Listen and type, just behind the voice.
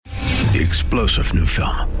The explosive new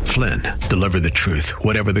film, Flynn, deliver the truth,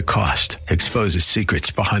 whatever the cost, exposes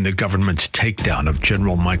secrets behind the government's takedown of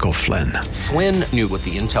General Michael Flynn. Flynn knew what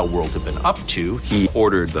the intel world had been up to. He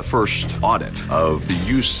ordered the first audit of the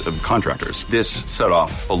use of contractors. This set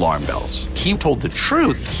off alarm bells. He told the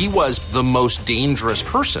truth. He was the most dangerous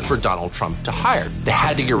person for Donald Trump to hire. They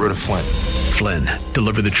had to get rid of Flynn. Flynn,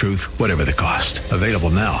 deliver the truth, whatever the cost. Available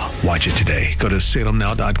now. Watch it today. Go to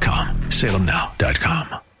salemnow.com.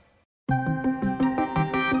 salemnow.com.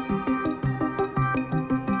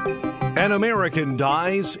 An American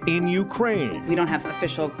dies in Ukraine. We don't have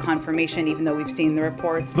official confirmation, even though we've seen the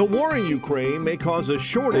reports. The war in Ukraine may cause a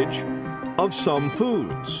shortage of some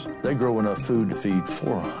foods. They grow enough food to feed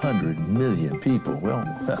 400 million people. Well,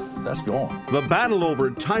 that's gone. The battle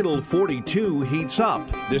over Title 42 heats up.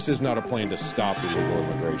 This is not a plan to stop illegal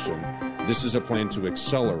immigration. This is a plan to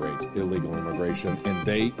accelerate illegal immigration, and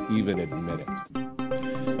they even admit it.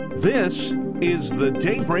 This is the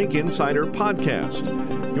Daybreak Insider Podcast,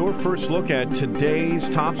 your first look at today's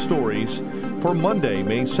top stories for Monday,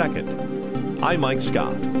 May 2nd. I'm Mike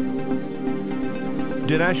Scott.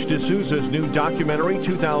 Dinesh D'Souza's new documentary,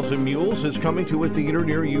 2,000 Mules, is coming to a theater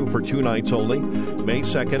near you for 2 nights only, May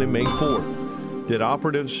 2nd and May 4th. Did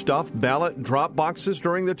operatives stuff ballot drop boxes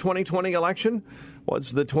during the 2020 election?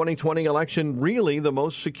 Was the 2020 election really the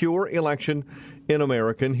most secure election in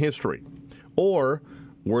American history? Or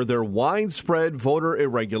were there widespread voter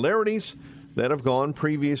irregularities that have gone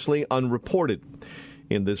previously unreported?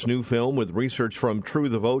 In this new film with research from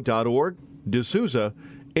TrueTheVote.org, D'Souza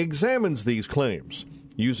examines these claims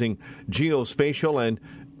using geospatial and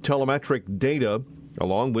telemetric data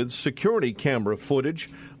along with security camera footage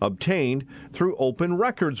obtained through open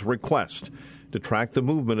records request to track the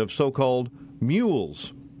movement of so-called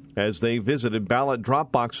mules as they visited ballot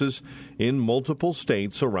drop boxes in multiple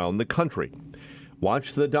states around the country.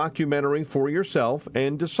 Watch the documentary for yourself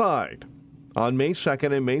and decide. On May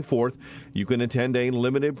 2nd and May 4th, you can attend a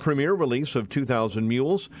limited premiere release of 2,000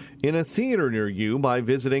 Mules in a theater near you by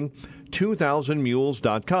visiting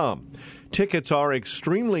 2000mules.com. Tickets are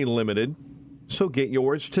extremely limited, so get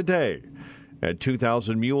yours today at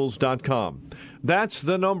 2000mules.com. That's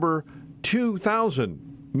the number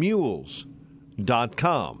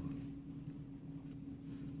 2000mules.com.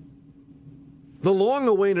 The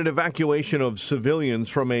long-awaited evacuation of civilians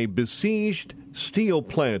from a besieged steel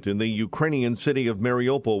plant in the Ukrainian city of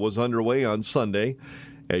Mariupol was underway on Sunday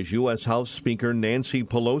as U.S. House Speaker Nancy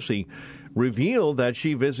Pelosi revealed that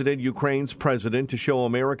she visited Ukraine's president to show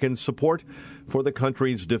American support for the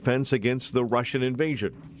country's defense against the Russian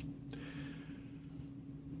invasion.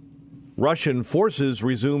 Russian forces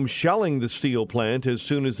resumed shelling the steel plant as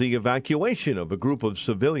soon as the evacuation of a group of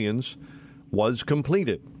civilians was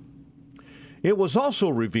completed. It was also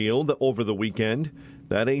revealed over the weekend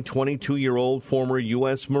that a 22-year-old former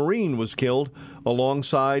U.S. Marine was killed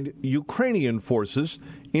alongside Ukrainian forces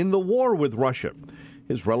in the war with Russia.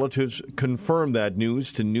 His relatives confirmed that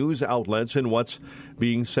news to news outlets in what's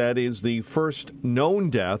being said is the first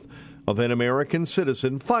known death of an American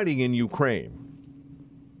citizen fighting in Ukraine.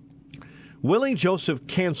 Willie Joseph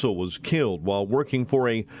Cancel was killed while working for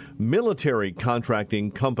a military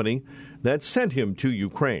contracting company that sent him to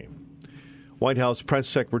Ukraine. White House Press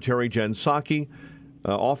Secretary Jen Psaki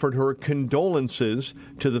offered her condolences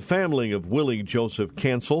to the family of Willie Joseph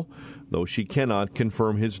Cancel, though she cannot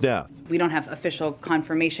confirm his death. We don't have official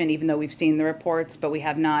confirmation, even though we've seen the reports, but we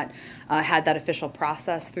have not had that official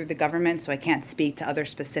process through the government, so I can't speak to other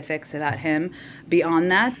specifics about him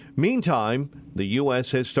beyond that. Meantime, the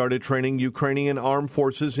U.S. has started training Ukrainian armed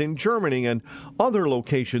forces in Germany and other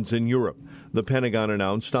locations in Europe, the Pentagon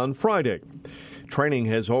announced on Friday. Training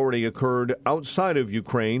has already occurred outside of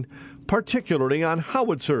Ukraine, particularly on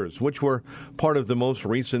howitzers, which were part of the most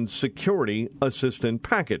recent security assistance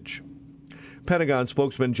package. Pentagon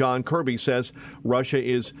spokesman John Kirby says Russia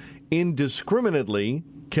is indiscriminately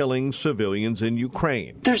killing civilians in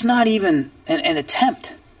Ukraine. There's not even an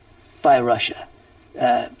attempt by Russia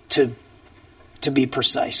to be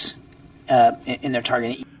precise in their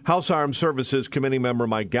targeting. House Armed Services Committee member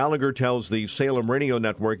Mike Gallagher tells the Salem Radio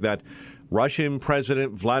Network that Russian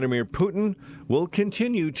President Vladimir Putin will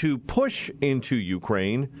continue to push into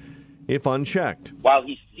Ukraine if unchecked. While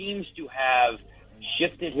he seems to have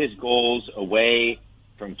shifted his goals away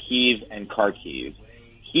from Kyiv and Kharkiv,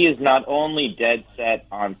 he is not only dead set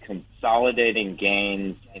on consolidating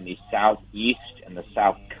gains in the southeast and the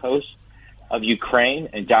south coast of Ukraine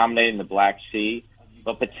and dominating the Black Sea,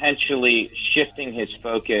 but potentially shifting his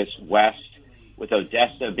focus west, with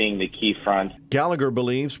Odessa being the key front. Gallagher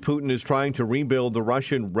believes Putin is trying to rebuild the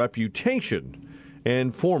Russian reputation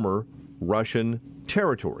and former Russian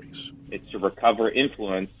territories. It's to recover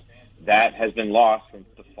influence that has been lost since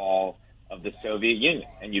the fall of the Soviet Union.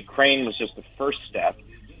 And Ukraine was just the first step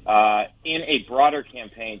in a broader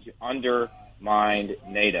campaign to undermine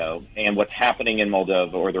NATO. And what's happening in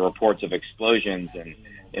Moldova, or the reports of explosions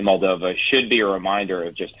in Moldova, should be a reminder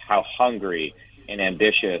of just how hungry and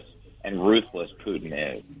ambitious and ruthless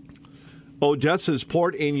Putin is. Odessa's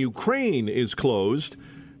port in Ukraine is closed,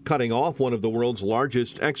 cutting off one of the world's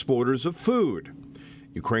largest exporters of food.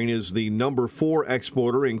 Ukraine is the number 4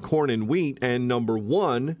 exporter in corn and wheat and number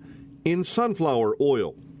 1 in sunflower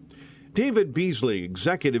oil. David Beasley,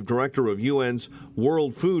 executive director of UN's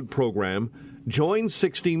World Food Program, joins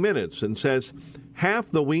 60 Minutes and says half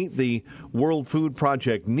the wheat the World Food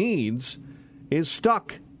Project needs is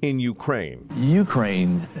stuck in Ukraine.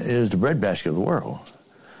 Ukraine is the breadbasket of the world.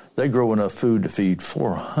 They grow enough food to feed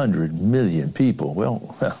 400 million people.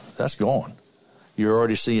 Well, that's gone. You're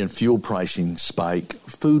already seeing fuel pricing spike,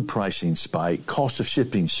 food pricing spike, cost of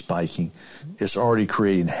shipping spiking. It's already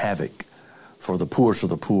creating havoc for the poorest of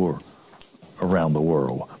the poor around the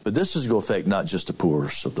world. But this is going to affect not just the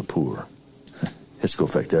poorest of the poor. It's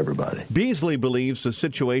going to affect everybody. Beasley believes the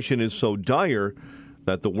situation is so dire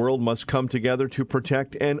that the world must come together to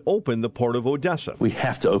protect and open the port of Odessa. We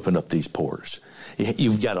have to open up these ports.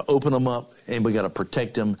 You've got to open them up, and we've got to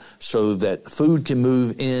protect them so that food can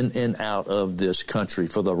move in and out of this country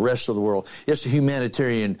for the rest of the world. It's a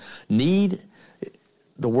humanitarian need.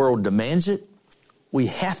 The world demands it. We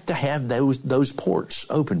have to have those ports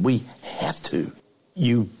open. We have to.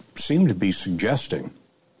 You seem to be suggesting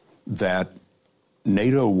that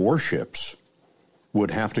NATO warships would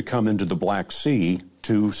have to come into the Black Sea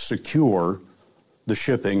to secure the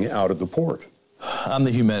shipping out of the port. I'm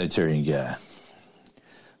the humanitarian guy,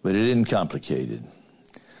 but it isn't complicated.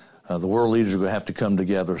 The world leaders are going to have to come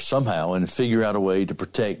together somehow and figure out a way to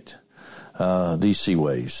protect these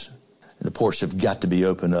seaways. The ports have got to be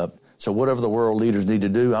opened up. So whatever the world leaders need to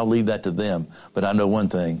do, I'll leave that to them. But I know one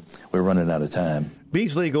thing, we're running out of time.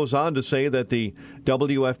 Beasley goes on to say that the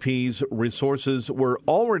WFP's resources were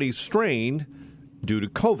already strained due to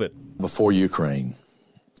COVID. Before Ukraine,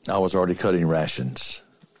 I was already cutting rations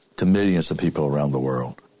to millions of people around the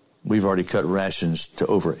world. We've already cut rations to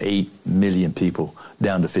over 8 million people,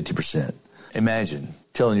 down to 50%. Imagine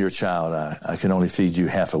telling your child, I can only feed you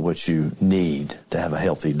half of what you need to have a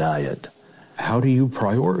healthy diet. How do you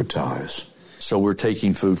prioritize? So we're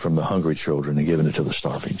taking food from the hungry children and giving it to the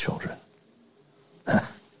starving children.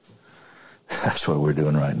 That's what we're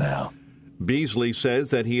doing right now. Beasley says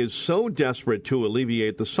that he is so desperate to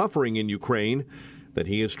alleviate the suffering in Ukraine that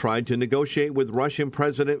he has tried to negotiate with Russian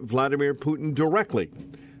President Vladimir Putin directly.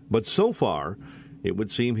 But so far, it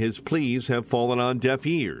would seem his pleas have fallen on deaf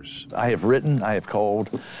ears. I have written, I have called.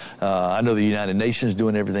 I know the United Nations is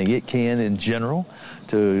doing everything it can in general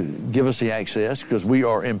to give us the access because we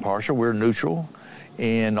are impartial, we're neutral,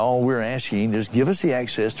 and all we're asking is give us the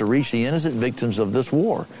access to reach the innocent victims of this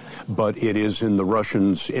war. But it is in the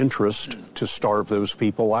Russians' interest to starve those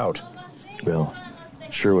people out. Well,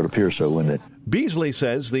 sure would appear so, wouldn't it? Beasley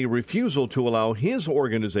says the refusal to allow his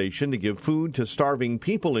organization to give food to starving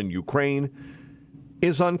people in Ukraine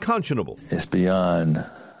is unconscionable. It's beyond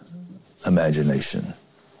imagination.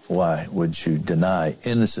 Why would you deny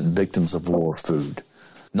innocent victims of war food?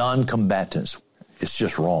 Non-combatants. It's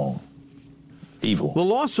just wrong. Evil. The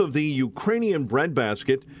loss of the Ukrainian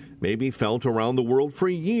breadbasket may be felt around the world for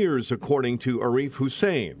years, according to Arif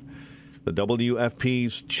Hussein, the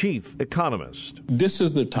WFP's chief economist. This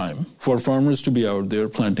is the time for farmers to be out there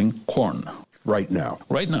planting corn. Right now.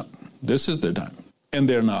 Right now. This is the time. And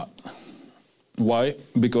they're not. Why?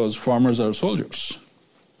 Because farmers are soldiers.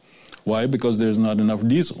 Why? Because there's not enough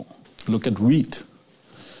diesel. Look at wheat.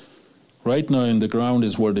 Right now in the ground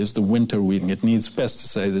is what is the winter wheat. It needs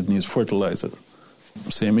pesticides, it needs fertilizer.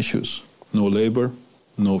 Same issues. No labor,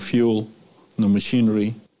 no fuel, no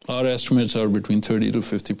machinery. Our estimates are between 30 to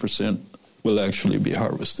 50% will actually be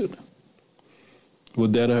harvested.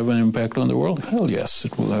 Would that have an impact on the world? Hell yes,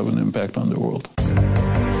 it will have an impact on the world.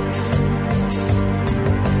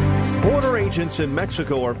 Border agents in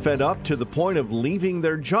Mexico are fed up to the point of leaving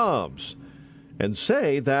their jobs and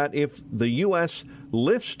say that if the U.S.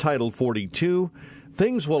 lifts Title 42,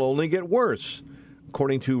 things will only get worse,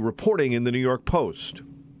 according to reporting in the New York Post.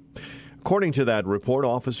 According to that report,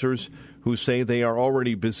 officers who say they are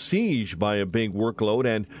already besieged by a big workload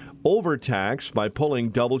and overtaxed by pulling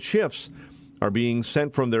double shifts are being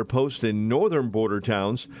sent from their post in northern border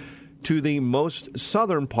towns to the most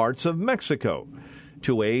southern parts of Mexico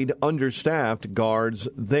to aid understaffed guards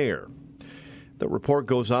there. The report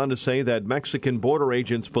goes on to say that Mexican border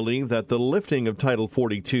agents believe that the lifting of Title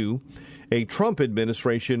 42 A Trump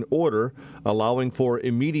administration order allowing for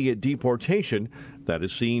immediate deportation that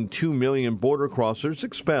has seen 2 million border crossers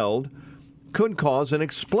expelled could cause an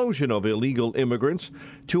explosion of illegal immigrants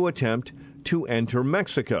to attempt to enter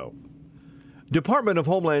Mexico. Department of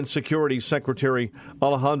Homeland Security Secretary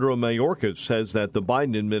Alejandro Mayorkas says that the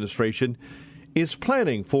Biden administration is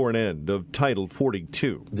planning for an end of Title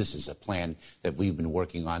 42. This is a plan that we've been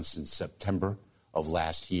working on since September of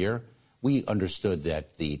last year. We understood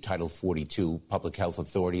that the Title 42 Public Health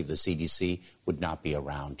Authority, the CDC, would not be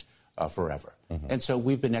around forever. And so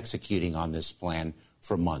we've been executing on this plan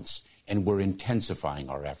for months, and we're intensifying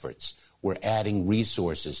our efforts. We're adding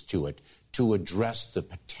resources to it to address the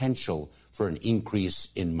potential for an increase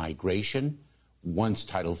in migration once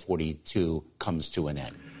Title 42 comes to an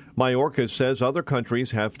end. Mayorkas says other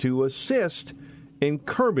countries have to assist in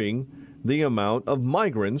curbing the amount of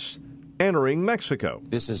migrants entering Mexico.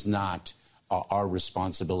 This is not our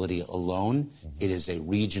responsibility alone. It is a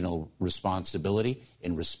regional responsibility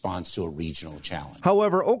in response to a regional challenge.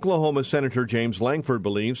 However, Oklahoma Senator James Lankford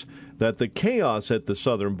believes that the chaos at the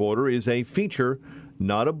southern border is a feature,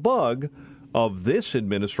 not a bug, of this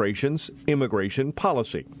administration's immigration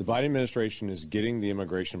policy. The Biden administration is getting the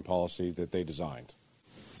immigration policy that they designed.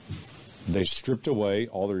 They stripped away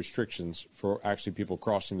all the restrictions for actually people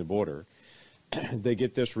crossing the border. They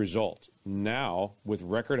get this result. Now, with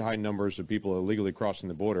record high numbers of people illegally crossing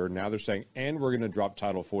the border, now they're saying, and we're going to drop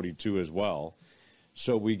Title 42 as well.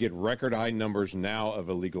 So we get record high numbers now of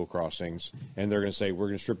illegal crossings, and they're going to say we're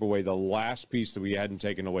going to strip away the last piece that we hadn't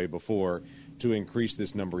taken away before to increase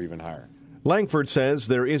this number even higher. Lankford says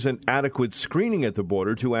there isn't adequate screening at the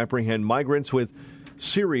border to apprehend migrants with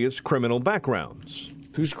serious criminal backgrounds.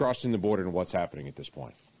 Who's crossing the border and what's happening at this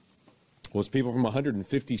point? Well, it's people from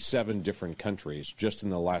 157 different countries just in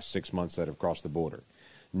the last 6 months that have crossed the border.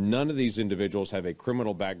 None of these individuals have a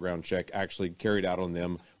criminal background check actually carried out on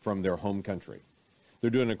them from their home country. They're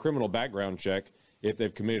doing a criminal background check if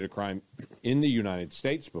they've committed a crime in the United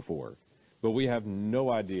States before, but we have no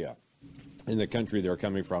idea in the country they're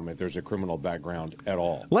coming from if there's a criminal background at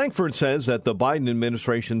all. Lankford says that the Biden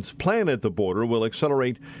administration's plan at the border will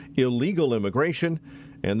accelerate illegal immigration,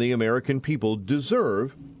 and the American people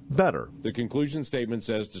deserve better. The conclusion statement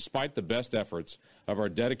says, despite the best efforts of our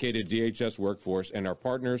dedicated DHS workforce and our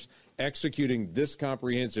partners executing this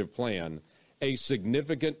comprehensive plan, a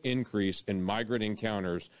significant increase in migrant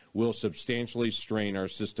encounters will substantially strain our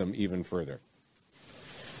system even further.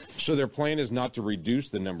 So their plan is not to reduce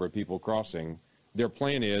the number of people crossing. Their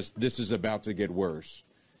plan is this is about to get worse,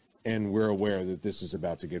 and we're aware that this is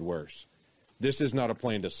about to get worse. This is not a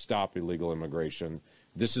plan to stop illegal immigration.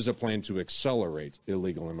 This is a plan to accelerate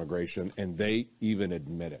illegal immigration, and they even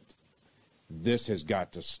admit it. This has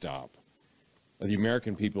got to stop. The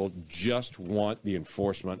American people just want the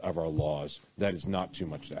enforcement of our laws. That is not too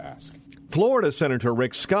much to ask. Florida Senator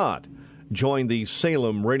Rick Scott joined the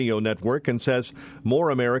Salem radio network and says more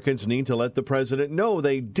Americans need to let the president know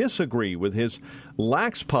they disagree with his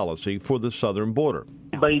lax policy for the southern border.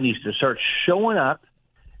 Everybody needs to start showing up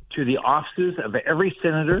to the offices of every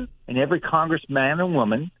senator and every congressman and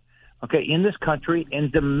woman, in this country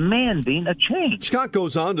and demanding a change. Scott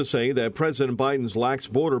goes on to say that President Biden's lax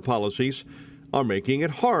border policies are making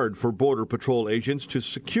it hard for Border Patrol agents to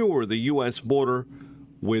secure the U.S. border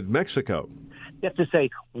with Mexico. You have to say,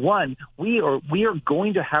 one, we are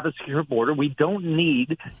going to have a secure border. We don't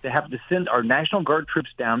need to have to send our National Guard troops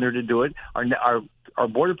down there to do it. Our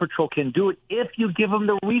Border Patrol can do it if you give them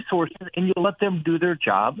the resources and you let them do their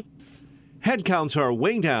job. Headcounts are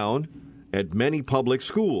way down at many public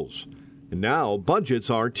schools. And now budgets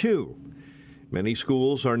are too. Many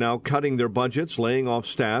schools are now cutting their budgets, laying off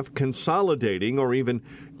staff, consolidating, or even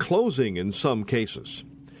closing in some cases.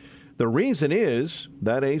 The reason is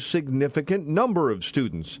that a significant number of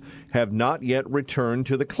students have not yet returned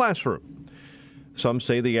to the classroom. Some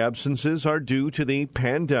say the absences are due to the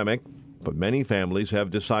pandemic, but many families have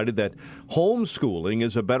decided that homeschooling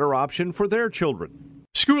is a better option for their children.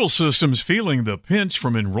 School systems feeling the pinch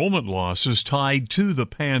from enrollment losses tied to the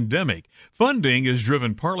pandemic. Funding is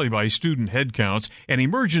driven partly by student headcounts, and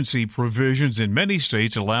emergency provisions in many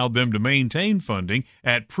states allowed them to maintain funding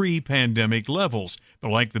at pre-pandemic levels.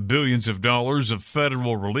 But like the billions of dollars of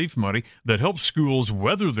federal relief money that helped schools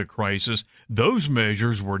weather the crisis, those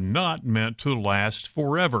measures were not meant to last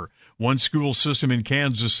forever. One school system in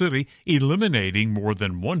Kansas City eliminating more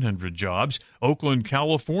than 100 jobs. Oakland,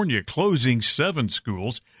 California closing 7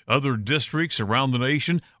 schools. Other districts around the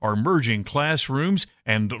nation are merging classrooms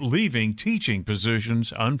and leaving teaching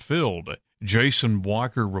positions unfilled. Jason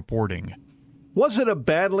Walker reporting. Was it a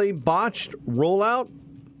badly botched rollout?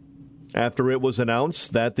 after it was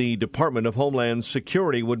announced that the Department of Homeland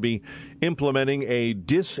Security would be implementing a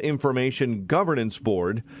disinformation governance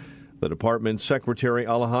board. The department's Secretary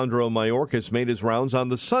Alejandro Mayorkas made his rounds on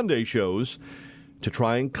the Sunday shows to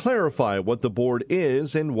try and clarify what the board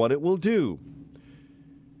is and what it will do.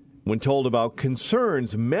 When told about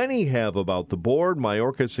concerns many have about the board,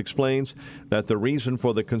 Mayorkas explains that the reason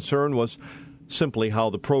for the concern was simply how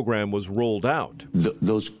the program was rolled out.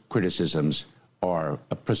 Those criticisms are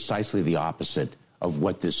precisely the opposite of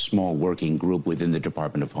what this small working group within the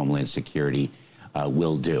Department of Homeland Security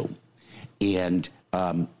will do. And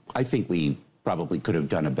I think we probably could have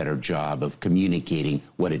done a better job of communicating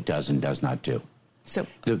what it does and does not do. So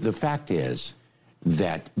the fact is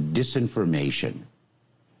that disinformation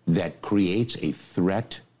that creates a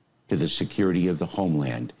threat to the security of the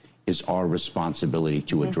homeland is our responsibility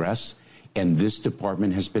to address, and this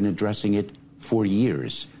department has been addressing it for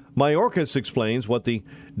years. Mayorkas explains what the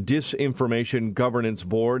Disinformation Governance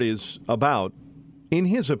Board is about, in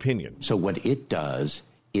his opinion. So what it does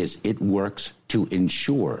is it works to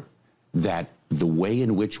ensure that the way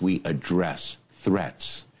in which we address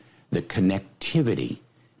threats, the connectivity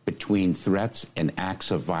between threats and acts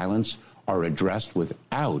of violence are addressed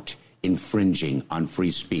without infringing on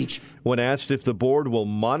free speech. When asked if the board will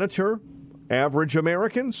monitor average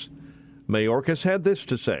Americans, Mayorkas had this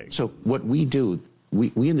to say. So what we do,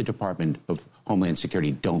 we in the Department of Homeland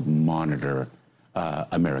Security don't monitor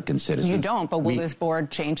American citizens. You don't, but will this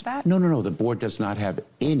board change that? No. The board does not have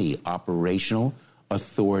any operational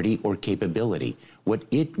authority or capability. What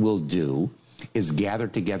it will do is gather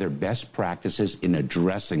together best practices in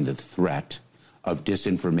addressing the threat of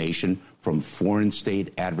disinformation from foreign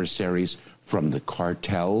state adversaries, from the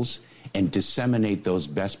cartels, and disseminate those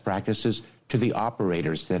best practices to the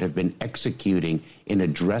operators that have been executing in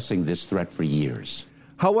addressing this threat for years.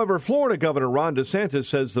 However, Florida Governor Ron DeSantis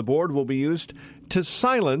says the board will be used to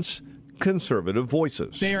silence conservative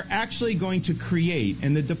voices. They are actually going to create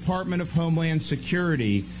in the Department of Homeland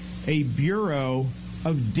Security a Bureau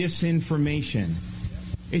of Disinformation.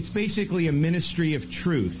 It's basically a ministry of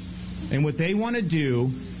truth. And what they want to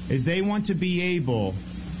do is they want to be able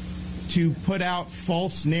to put out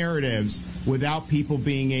false narratives without people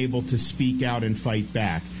being able to speak out and fight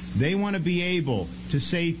back. They want to be able to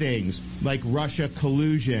say things like Russia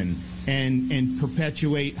collusion and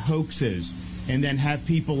perpetuate hoaxes and then have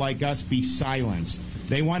people like us be silenced.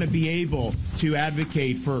 They want to be able to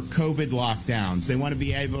advocate for COVID lockdowns. They want to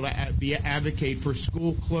be able to advocate for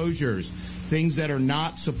school closures, things that are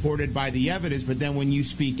not supported by the evidence, but then when you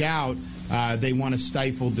speak out, they want to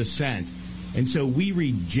stifle dissent. And so we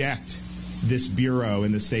reject this bureau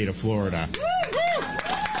in the state of Florida.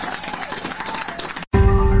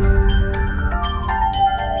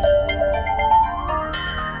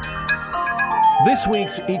 This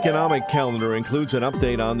week's economic calendar includes an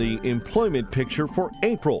update on the employment picture for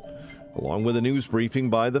April, along with a news briefing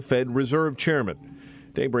by the Fed Reserve Chairman.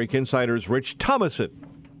 Daybreak Insider's Rich Thomason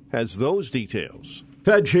has those details.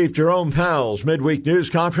 Fed Chief Jerome Powell's midweek news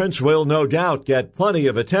conference will no doubt get plenty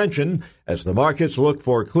of attention as the markets look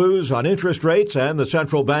for clues on interest rates and the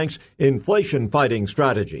central bank's inflation-fighting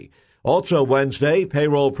strategy. Also Wednesday,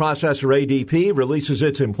 payroll processor ADP releases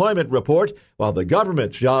its employment report, while the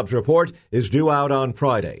government's jobs report is due out on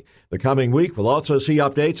Friday. The coming week will also see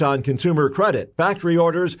updates on consumer credit, factory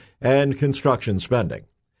orders, and construction spending.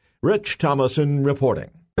 Rich Thomason reporting.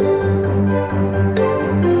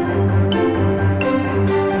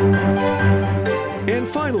 And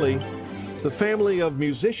finally, the family of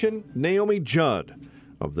musician Naomi Judd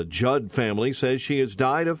of the Judd family says she has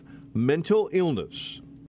died of mental illness.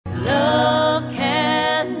 Love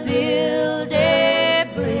can build a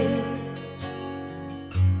bridge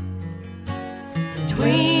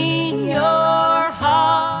between your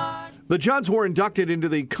heart. The Judds were inducted into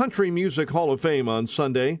the Country Music Hall of Fame on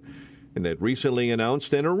Sunday and had recently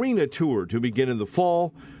announced an arena tour to begin in the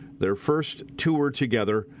fall, their first tour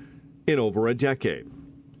together in over a decade.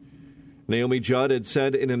 Naomi Judd had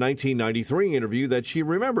said in a 1993 interview that she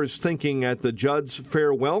remembers thinking at the Judds'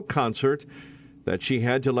 farewell concert that she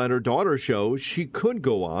had to let her daughter show she could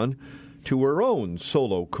go on to her own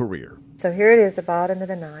solo career. So here it is, the bottom of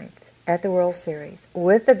the ninth at the World Series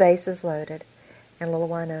with the bases loaded, and little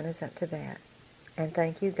Winona's up to bat. And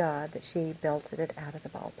thank you, God, that she belted it out of the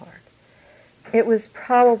ballpark. It was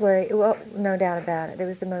probably, well, no doubt about it, it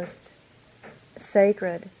was the most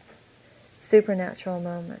sacred, supernatural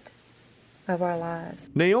moment of our lives.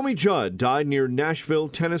 Naomi Judd died near Nashville,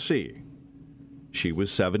 Tennessee. She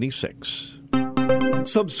was 76.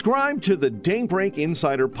 Subscribe to the Daybreak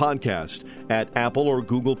Insider podcast at Apple or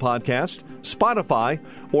Google Podcast, Spotify,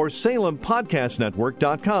 or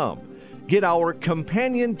SalemPodcastNetwork.com. Get our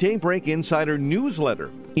companion Daybreak Insider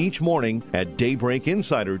newsletter each morning at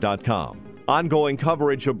daybreakinsider.com. Ongoing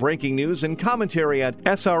coverage of breaking news and commentary at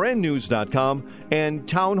srnnews.com and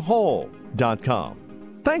townhall.com.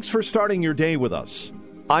 Thanks for starting your day with us.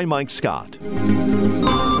 I'm Mike Scott.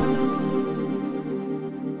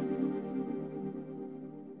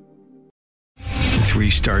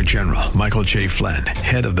 3-star General Michael J. Flynn,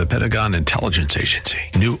 head of the Pentagon Intelligence Agency,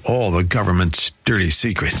 knew all the government's dirty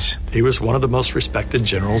secrets. He was one of the most respected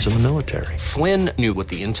generals in the military. Flynn knew what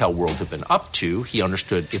the intel world had been up to. He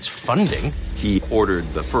understood its funding. He ordered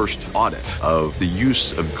the first audit of the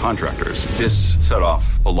use of contractors. This set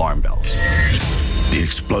off alarm bells. The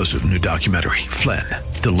explosive new documentary, Flynn,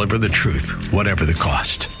 Deliver the Truth, Whatever the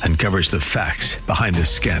Cost, uncovers the facts behind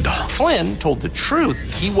this scandal. Flynn told the truth.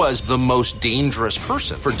 He was the most dangerous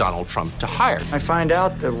person for Donald Trump to hire. I find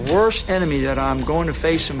out the worst enemy that I'm going to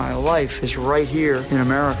face in my life is right here in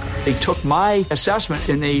America. They took my assessment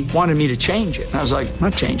and they wanted me to change it. And I was like, I'm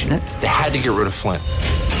not changing it. They had to get rid of Flynn.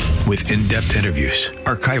 With in-depth interviews,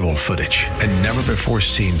 archival footage, and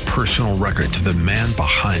never-before-seen personal records of the man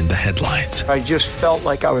behind the headlines. I just felt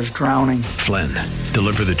like I was drowning. Flynn,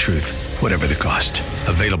 Deliver the Truth, Whatever the Cost.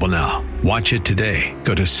 Available now. Watch it today.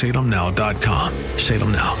 Go to salemnow.com.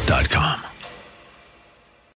 salemnow.com.